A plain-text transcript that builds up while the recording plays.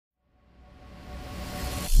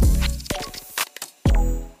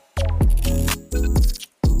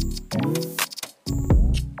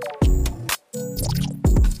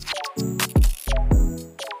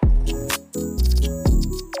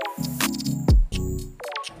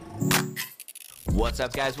What's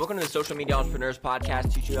up, guys? Welcome to the Social Media Entrepreneurs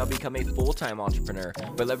Podcast, teaching you how to become a full-time entrepreneur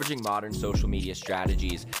by leveraging modern social media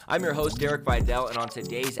strategies. I'm your host, Derek Vidal, and on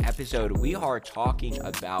today's episode, we are talking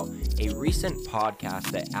about a recent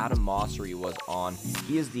podcast that Adam Mosseri was on.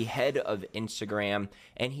 He is the head of Instagram,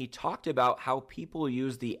 and he talked about how people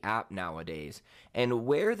use the app nowadays, and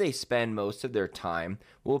where they spend most of their time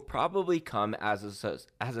will probably come as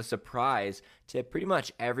a surprise to pretty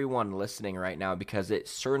much everyone listening right now, because it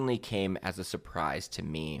certainly came as a surprise to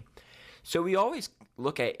me. So we always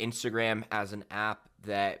look at Instagram as an app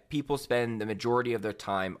that people spend the majority of their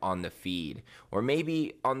time on the feed, or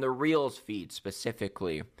maybe on the Reels feed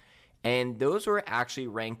specifically. And those were actually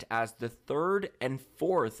ranked as the third and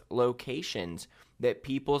fourth locations that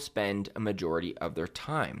people spend a majority of their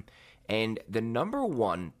time. And the number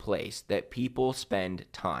one place that people spend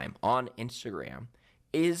time on Instagram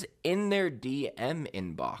is in their DM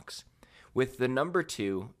inbox, with the number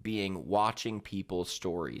two being watching people's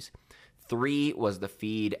stories. 3 was the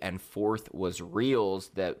feed, and 4th was Reels,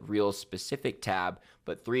 that Reels specific tab.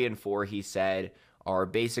 But 3 and 4, he said, are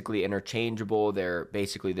basically interchangeable. They're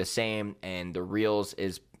basically the same, and the Reels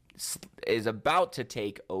is about to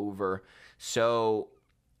take over. So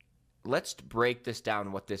let's break this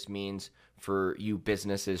down, what this means for you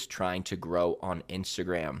businesses trying to grow on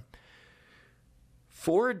Instagram.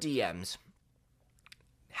 For DMs,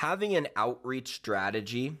 having an outreach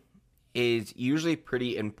strategy is usually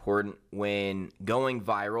pretty important when going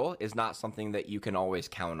viral is not something that you can always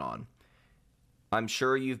count on. I'm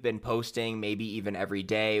sure you've been posting maybe even every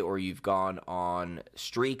day, or you've gone on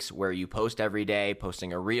streaks where you post every day,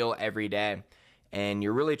 posting a reel every day, and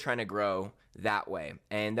you're really trying to grow that way.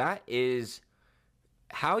 And that is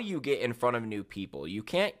how you get in front of new people. You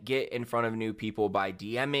can't get in front of new people by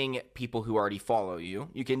DMing people who already follow you.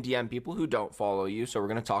 You can DM people who don't follow you, so we're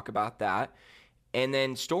going to talk about that. And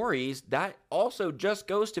then stories, that also just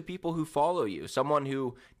goes to people who follow you. Someone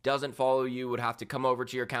who doesn't follow you would have to come over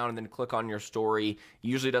to your account and then click on your story.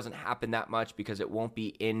 Usually doesn't happen that much because it won't be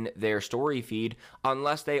in their story feed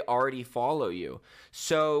unless they already follow you.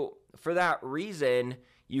 So for that reason,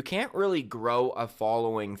 you can't really grow a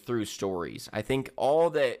following through stories. I think all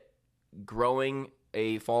that growing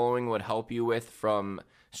a following would help you with from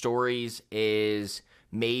stories is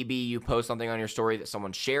maybe you post something on your story that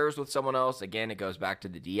someone shares with someone else. Again, it goes back to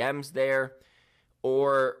the DMs there.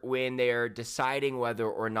 Or when they're deciding whether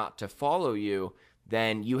or not to follow you,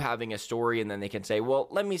 then you having a story, and then they can say, well,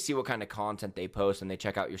 let me see what kind of content they post, and they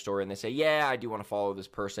check out your story and they say, yeah, I do want to follow this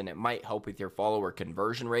person. It might help with your follower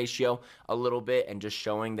conversion ratio a little bit and just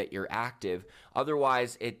showing that you're active.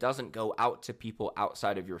 Otherwise, it doesn't go out to people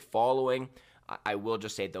outside of your following. I will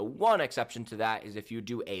just say the one exception to that is if you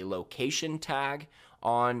do a location tag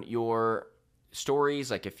on your stories,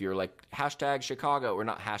 like if you're like hashtag Chicago, or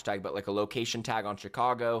not hashtag, but like a location tag on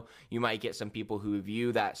Chicago, you might get some people who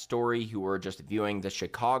view that story who are just viewing the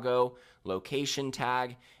Chicago location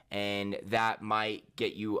tag, and that might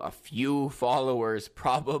get you a few followers,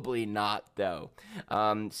 probably not though.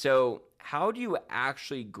 So how do you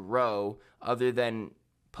actually grow other than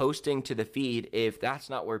posting to the feed if that's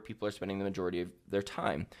not where people are spending the majority of their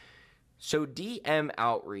time? So DM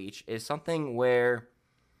outreach is something where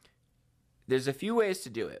there's a few ways to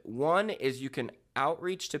do it. One is you can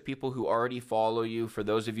outreach to people who already follow you. For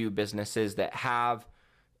those of you businesses that have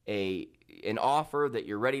an offer that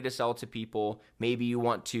you're ready to sell to people, maybe you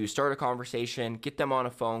want to start a conversation, get them on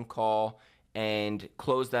a phone call, and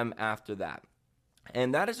close them after that.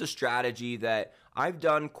 And that is a strategy that I've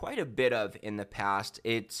done quite a bit of in the past.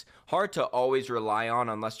 It's hard to always rely on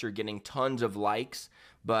unless you're getting tons of likes,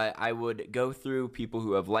 but I would go through people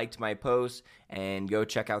who have liked my posts and go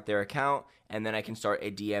check out their account, and then I can start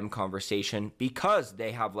a DM conversation because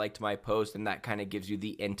they have liked my post, and that kind of gives you the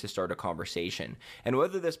in to start a conversation. And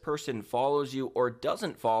whether this person follows you or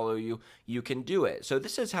doesn't follow you, you can do it. So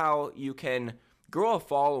this is how you can grow a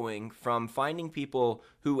following from finding people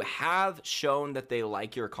who have shown that they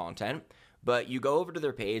like your content, but you go over to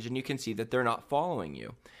their page and you can see that they're not following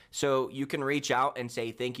you. So you can reach out and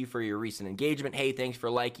say, thank you for your recent engagement. Hey, thanks for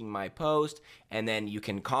liking my post. And then you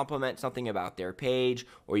can compliment something about their page,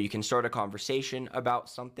 or you can start a conversation about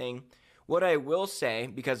something. What I will say,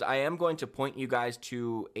 because I am going to point you guys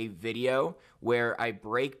to a video where I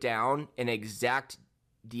break down an exact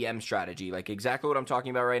DM strategy, like exactly what I'm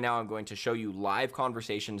talking about right now. I'm going to show you live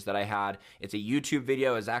conversations that I had. It's a YouTube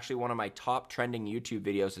video. It's actually one of my top trending YouTube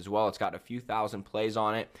videos as well. It's got a few thousand plays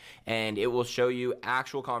on it, and it will show you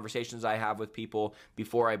actual conversations I have with people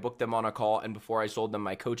before I book them on a call and before I sold them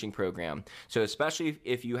my coaching program. So especially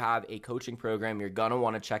if you have a coaching program, you're going to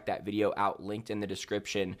want to check that video out, linked in the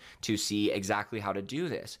description, to see exactly how to do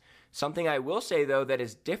this. Something I will say, though, that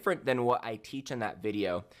is different than what I teach in that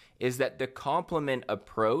video is that the compliment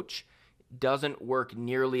approach doesn't work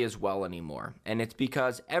nearly as well anymore. And it's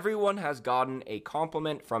because everyone has gotten a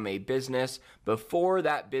compliment from a business before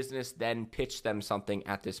that business then pitched them something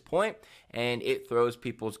at this point, and it throws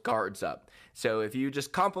people's guards up. So if you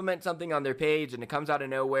just compliment something on their page and it comes out of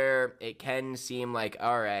nowhere, it can seem like,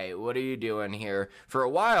 all right, what are you doing here? For a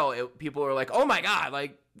while, people are like, oh my God,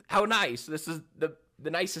 like, how nice. This is the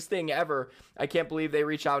nicest thing ever. I can't believe they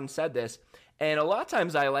reached out and said this. And a lot of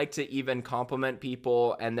times I like to even compliment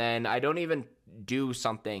people, and then I don't even do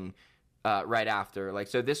something right after. Like,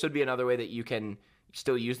 so this would be another way that you can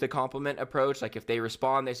still use the compliment approach. Like if they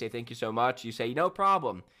respond, they say, thank you so much. You say, no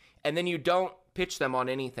problem. And then you don't pitch them on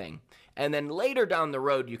anything. And then later down the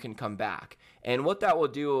road, you can come back. And what that will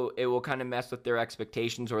do, it will kind of mess with their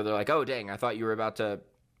expectations, where they're like, oh, dang, I thought you were about to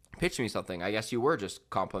pitch me something. I guess you were just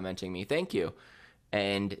complimenting me. Thank you.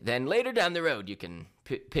 And then later down the road, you can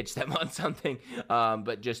pitch them on something,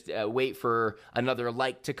 but just wait for another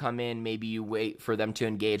like to come in. Maybe you wait for them to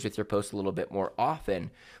engage with your post a little bit more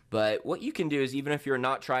often. But what you can do is, even if you're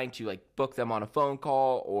not trying to like book them on a phone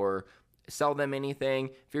call or sell them anything,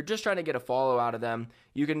 if you're just trying to get a follow out of them,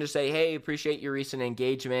 you can just say, hey, appreciate your recent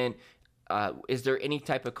engagement. Is there any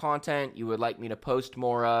type of content you would like me to post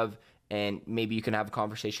more of? And maybe you can have a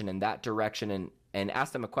conversation in that direction and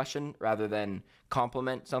ask them a question rather than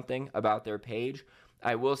compliment something about their page.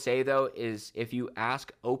 I will say, though, is if you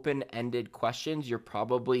ask open-ended questions, you're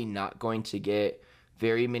probably not going to get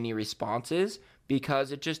very many responses,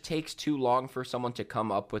 because it just takes too long for someone to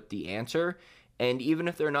come up with the answer. And even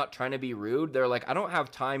if they're not trying to be rude, they're like, I don't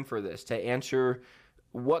have time for this to answer.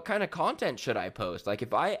 What kind of content should I post? Like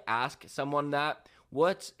if I ask someone that,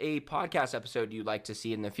 what's a podcast episode you'd like to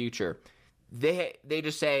see in the future? They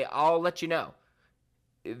just say, I'll let you know.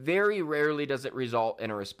 Very rarely does it result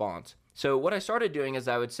in a response. So what I started doing is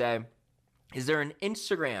I would say, is there an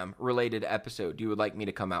Instagram related episode you would like me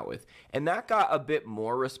to come out with? And that got a bit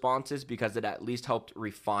more responses, because it at least helped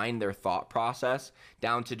refine their thought process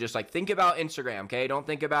down to just like, think about Instagram, okay? Don't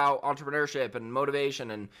think about entrepreneurship and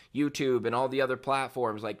motivation and YouTube and all the other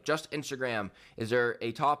platforms, like just Instagram. Is there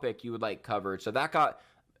a topic you would like covered? So that got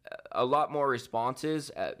a lot more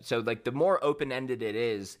responses. So like the more open-ended it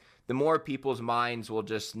is, the more people's minds will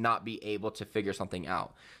just not be able to figure something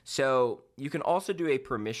out. So you can also do a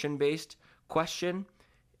permission-based question,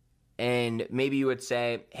 and maybe you would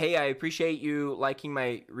say, hey, I appreciate you liking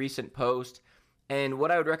my recent post. And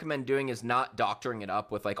what I would recommend doing is not doctoring it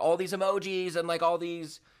up with like all these emojis and like all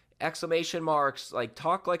these exclamation marks. Like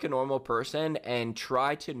talk like a normal person and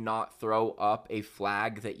try to not throw up a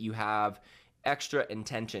flag that you have extra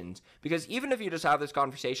intentions, because even if you just have this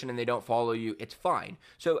conversation and they don't follow you, it's fine.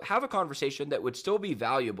 So have a conversation that would still be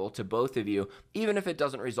valuable to both of you, even if it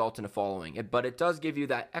doesn't result in a following. But it does give you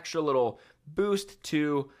that extra little boost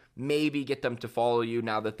to maybe get them to follow you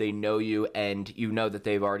now that they know you and you know that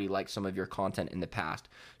they've already liked some of your content in the past.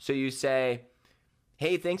 So you say,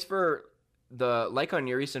 hey, thanks for the like on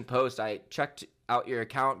your recent post. I checked out your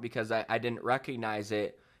account because I didn't recognize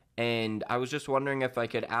it. And I was just wondering if I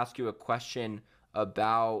could ask you a question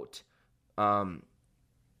about how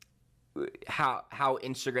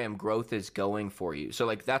Instagram growth is going for you. So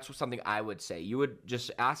like that's something I would say. You would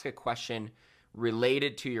just ask a question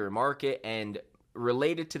related to your market and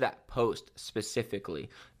related to that post specifically.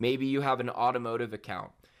 Maybe you have an automotive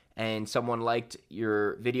account and someone liked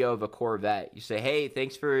your video of a Corvette. You say, hey,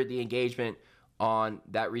 thanks for the engagement on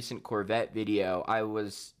that recent Corvette video. I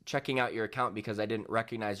was checking out your account because I didn't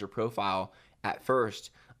recognize your profile at first.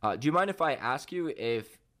 Do you mind if I ask you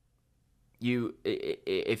if you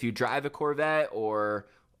drive a Corvette, or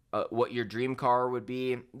what your dream car would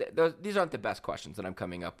be? These aren't the best questions that I'm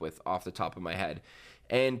coming up with off the top of my head.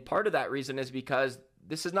 And part of that reason is because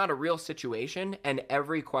this is not a real situation, and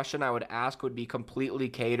every question I would ask would be completely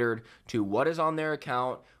catered to what is on their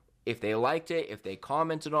account, if they liked it, if they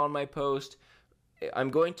commented on my post.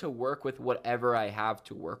 I'm going to work with whatever I have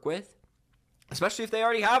to work with, especially if they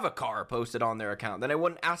already have a car posted on their account. Then I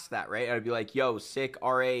wouldn't ask that, right? I'd be like, yo, sick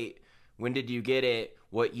R8, when did you get it?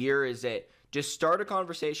 What year is it? Just start a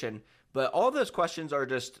conversation. But all those questions are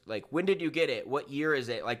just like, when did you get it? What year is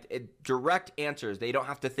it? Like direct answers. They don't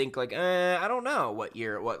have to think like, I don't know what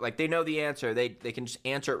year. What, like they know the answer. They can just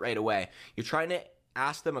answer it right away. You're trying to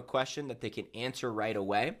ask them a question that they can answer right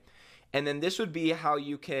away. And then this would be how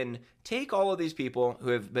you can take all of these people who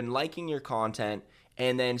have been liking your content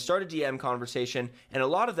and then start a DM conversation. And a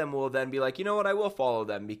lot of them will then be like, you know what, I will follow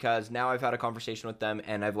them because now I've had a conversation with them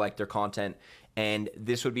and I've liked their content. And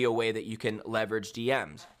this would be a way that you can leverage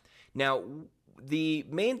DMs. Now, the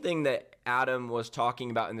main thing that Adam was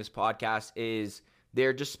talking about in this podcast is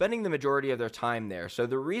they're just spending the majority of their time there. So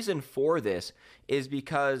the reason for this is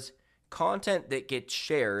because content that gets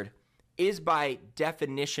shared is by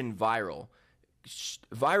definition viral.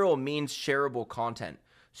 Viral means shareable content.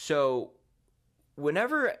 So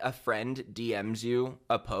whenever a friend DMs you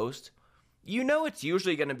a post, you know it's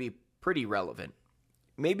usually going to be pretty relevant.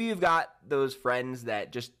 Maybe you've got those friends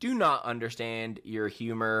that just do not understand your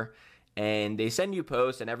humor, and they send you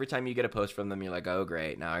posts, and every time you get a post from them, you're like, oh,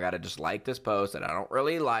 great, now I got to just like this post that I don't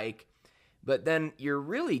really like. But then your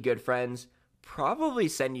really good friends probably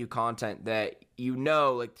send you content that you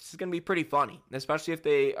know, like, this is going to be pretty funny, especially if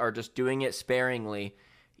they are just doing it sparingly.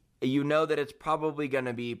 You know that it's probably going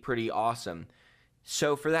to be pretty awesome.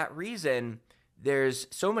 So for that reason, there's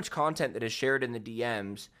so much content that is shared in the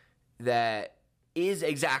DMs that is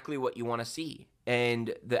exactly what you want to see.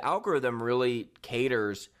 And the algorithm really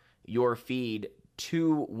caters your feed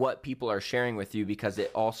to what people are sharing with you because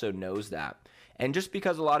it also knows that. And just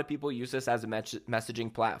because a lot of people use this as a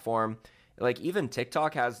messaging platform, like even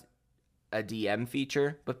TikTok has a DM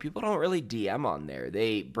feature, but people don't really DM on there.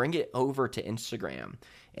 They bring it over to Instagram.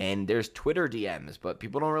 And there's Twitter DMs, but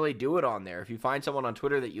people don't really do it on there. If you find someone on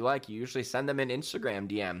Twitter that you like, you usually send them an Instagram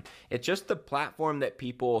DM. It's just the platform that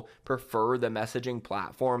people prefer, the messaging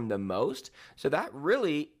platform the most. So that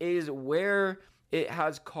really is where it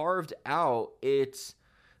has carved out its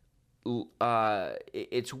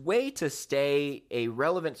way to stay a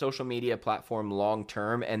relevant social media platform long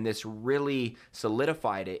term, and this really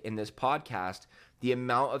solidified it in this podcast, the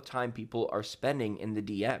amount of time people are spending in the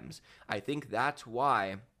DMs. I think that's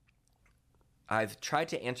why I've tried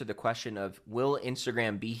to answer the question of, will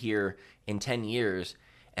Instagram be here in 10 years?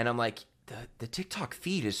 And I'm like, the TikTok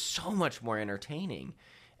feed is so much more entertaining,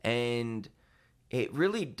 and it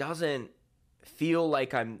really doesn't feel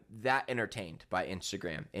like I'm that entertained by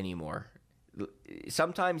Instagram anymore.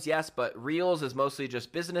 Sometimes, yes, but Reels is mostly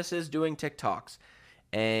just businesses doing TikToks.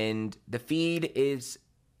 And the feed is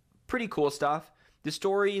pretty cool stuff. The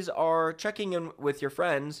stories are checking in with your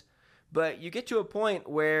friends, but you get to a point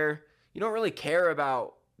where you don't really care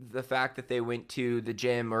about the fact that they went to the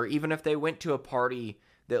gym, or even if they went to a party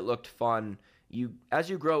that looked fun. As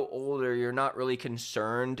you grow older, you're not really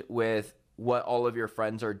concerned with what all of your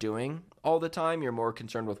friends are doing all the time. You're more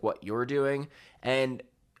concerned with what you're doing. And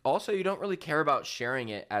also, you don't really care about sharing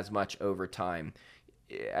it as much over time.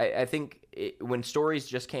 I think when stories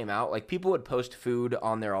just came out, like, people would post food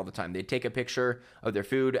on there all the time. They'd take a picture of their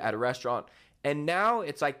food at a restaurant. And now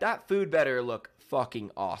it's like, that food better look fucking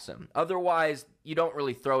awesome. Otherwise, you don't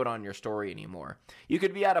really throw it on your story anymore. You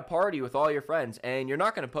could be at a party with all your friends and you're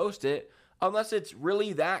not going to post it unless it's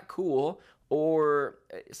really that cool, or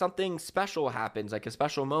something special happens, like a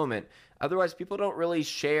special moment. Otherwise, people don't really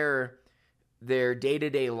share their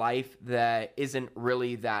day-to-day life that isn't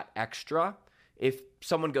really that extra. If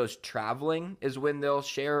someone goes traveling is when they'll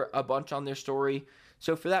share a bunch on their story.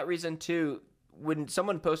 So for that reason too, when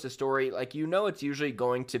someone posts a story, like, you know, it's usually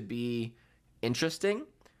going to be interesting.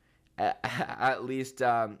 At least,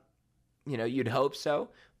 you'd hope so.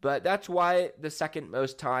 But that's why the second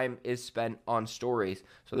most time is spent on stories.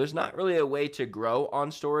 So there's not really a way to grow on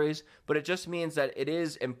stories, but it just means that it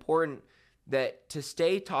is important that to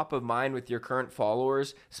stay top of mind with your current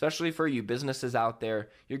followers, especially for you businesses out there,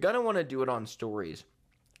 you're going to want to do it on stories.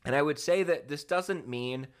 And I would say that this doesn't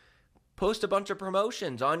mean post a bunch of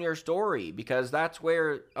promotions on your story, because that's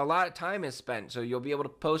where a lot of time is spent. So you'll be able to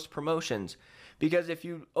post promotions, because if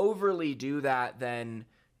you overly do that, then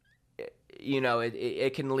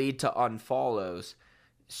it can lead to unfollows.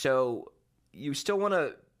 So you still want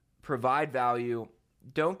to provide value.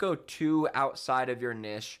 Don't go too outside of your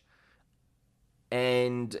niche.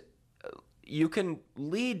 And you can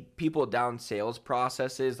lead people down sales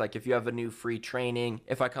processes. Like, if you have a new free training,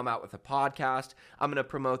 if I come out with a podcast, I'm going to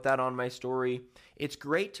promote that on my story. It's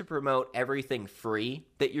great to promote everything free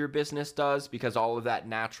that your business does, because all of that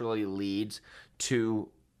naturally leads to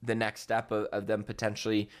the next step of them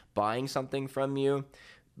potentially buying something from you.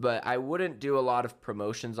 But I wouldn't do a lot of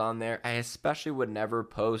promotions on there. I especially would never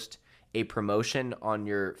post a promotion on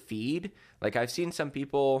your feed. Like, I've seen some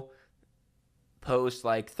people post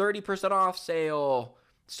like 30% off sale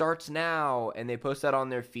starts now, and they post that on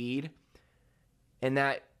their feed. And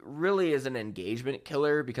that really is an engagement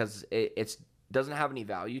killer, because it doesn't have any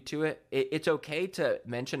value to it. It's okay to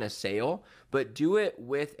mention a sale, but do it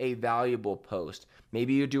with a valuable post.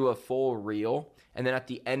 Maybe you do a full reel, and then at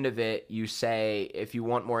the end of it, you say, if you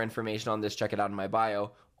want more information on this, check it out in my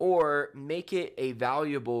bio. or make it a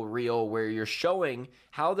valuable reel where you're showing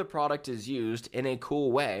how the product is used in a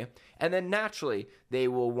cool way, and then naturally they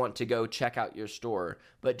will want to go check out your store.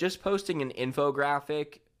 But just posting an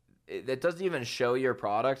infographic that doesn't even show your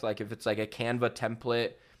product, like if it's like a Canva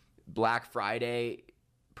template Black Friday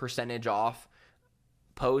percentage off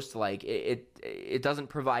post, like it doesn't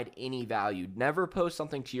provide any value. Never post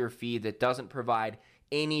something to your feed that doesn't provide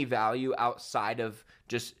any value outside of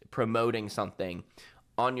just promoting something.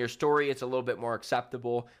 On your story, it's a little bit more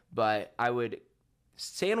acceptable, but I would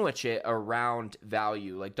sandwich it around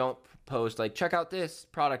value. Like, don't post like, check out this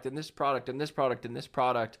product and this product and this product and this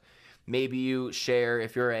product. Maybe you share,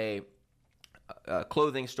 if you're a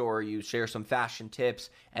clothing store, you share some fashion tips,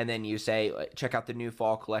 and then you say, check out the new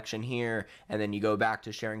fall collection here, and then you go back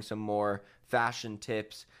to sharing some more fashion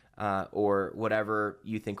tips or whatever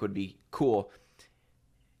you think would be cool.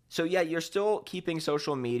 So yeah, you're still keeping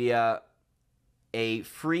social media a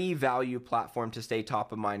free value platform to stay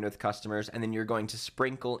top of mind with customers, and then you're going to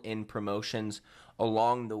sprinkle in promotions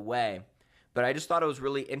along the way. But I just thought it was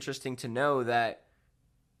really interesting to know that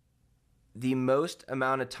the most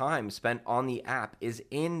amount of time spent on the app is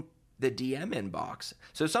in the DM inbox.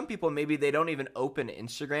 So some people, maybe they don't even open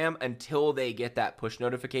Instagram until they get that push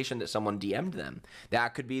notification that someone DM'd them.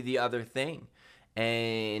 That could be the other thing.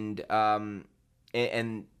 And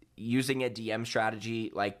using a DM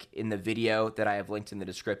strategy like in the video that I have linked in the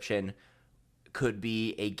description could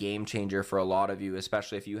be a game changer for a lot of you,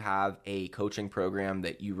 especially if you have a coaching program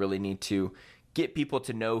that you really need to get people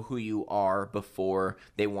to know who you are before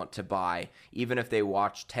they want to buy. Even if they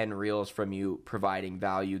watch 10 reels from you providing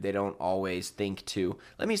value, they don't always think to,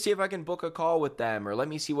 let me see if I can book a call with them, or let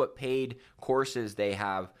me see what paid courses they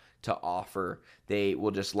have to offer. They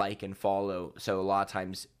will just like and follow. So a lot of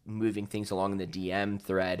times moving things along in the DM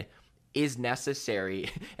thread is necessary.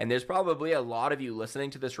 And there's probably a lot of you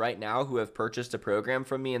listening to this right now who have purchased a program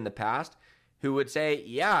from me in the past who would say,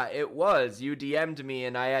 yeah, it was. You DM'd me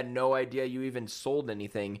and I had no idea you even sold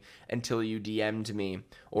anything until you DM'd me.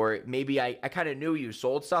 Or maybe I kind of knew you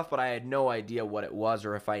sold stuff, but I had no idea what it was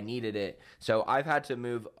or if I needed it. So I've had to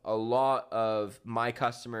move a lot of my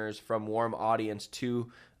customers from warm audience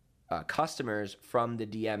to customers from the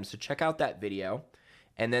DM. So check out that video.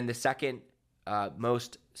 And then the second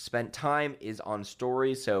most spent time is on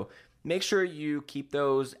stories. So make sure you keep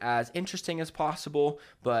those as interesting as possible,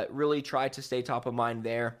 but really try to stay top of mind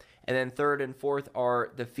there. And then third and fourth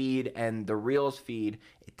are the feed and the Reels feed.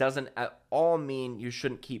 It doesn't at all mean you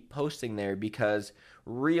shouldn't keep posting there, because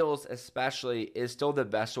Reels especially is still the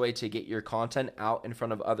best way to get your content out in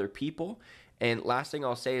front of other people. And last thing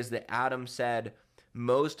I'll say is that Adam said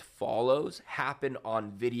most follows happen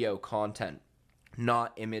on video content,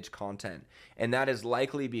 not image content. And that is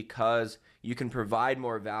likely because you can provide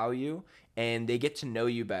more value and they get to know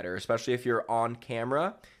you better, especially if you're on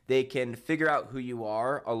camera. They can figure out who you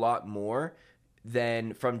are a lot more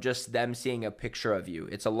than from just them seeing a picture of you.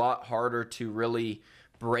 It's a lot harder to really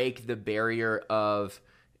break the barrier of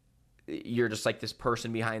you're just like this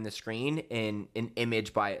person behind the screen in an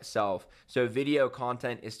image by itself. So video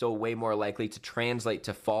content is still way more likely to translate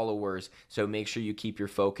to followers. So make sure you keep your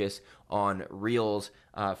focus on Reels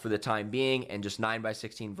for the time being, and just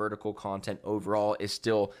 9x16 vertical content overall is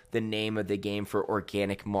still the name of the game for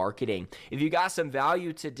organic marketing. If you got some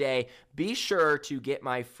value today, be sure to get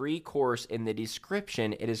my free course in the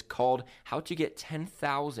description. It is called How to Get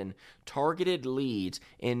 10,000 Targeted Leads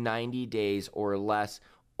in 90 Days or Less,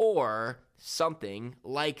 or something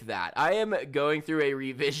like that. I am going through a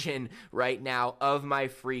revision right now of my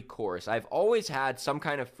free course. I've always had some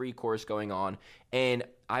kind of free course going on, and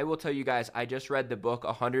I will tell you guys, I just read the book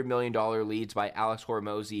 $100 Million Leads by Alex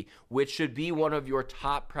Hormozi, which should be one of your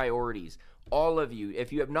top priorities. All of you,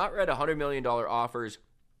 if you have not read $100 Million Offers,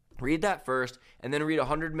 read that first, and then read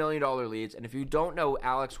 $100 Million Leads. And if you don't know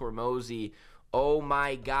Alex Hormozi, oh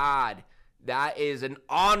my God, that is an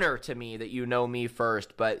honor to me that you know me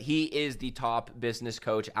first, but he is the top business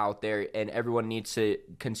coach out there, and everyone needs to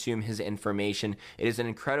consume his information. It is an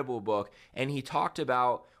incredible book, and he talked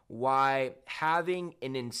about why having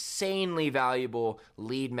an insanely valuable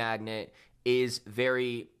lead magnet is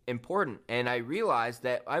very important. And I realized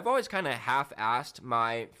that I've always kind of half-assed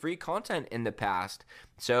my free content in the past.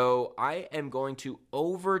 So I am going to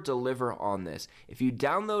over-deliver on this. If you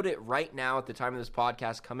download it right now at the time of this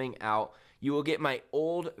podcast coming out, you will get my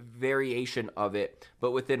old variation of it,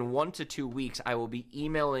 but within 1 to 2 weeks, I will be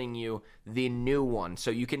emailing you the new one.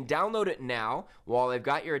 So you can download it now while I've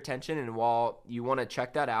got your attention and while you want to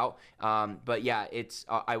check that out. But yeah,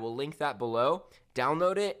 I will link that below.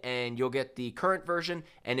 Download it and you'll get the current version,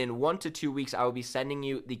 and in 1 to 2 weeks I will be sending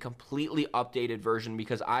you the completely updated version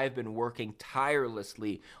because I've been working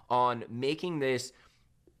tirelessly on making this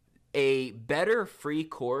a better free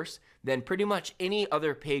course than pretty much any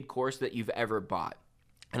other paid course that you've ever bought.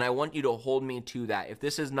 And I want you to hold me to that. If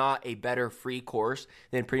this is not a better free course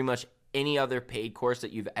than pretty much any other paid course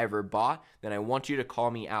that you've ever bought, then I want you to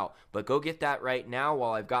call me out. But go get that right now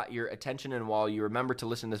while I've got your attention and while you remember to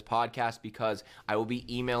listen to this podcast, because I will be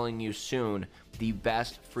emailing you soon the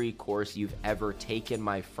best free course you've ever taken,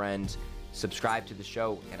 my friends. Subscribe to the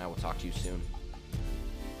show, and I will talk to you soon.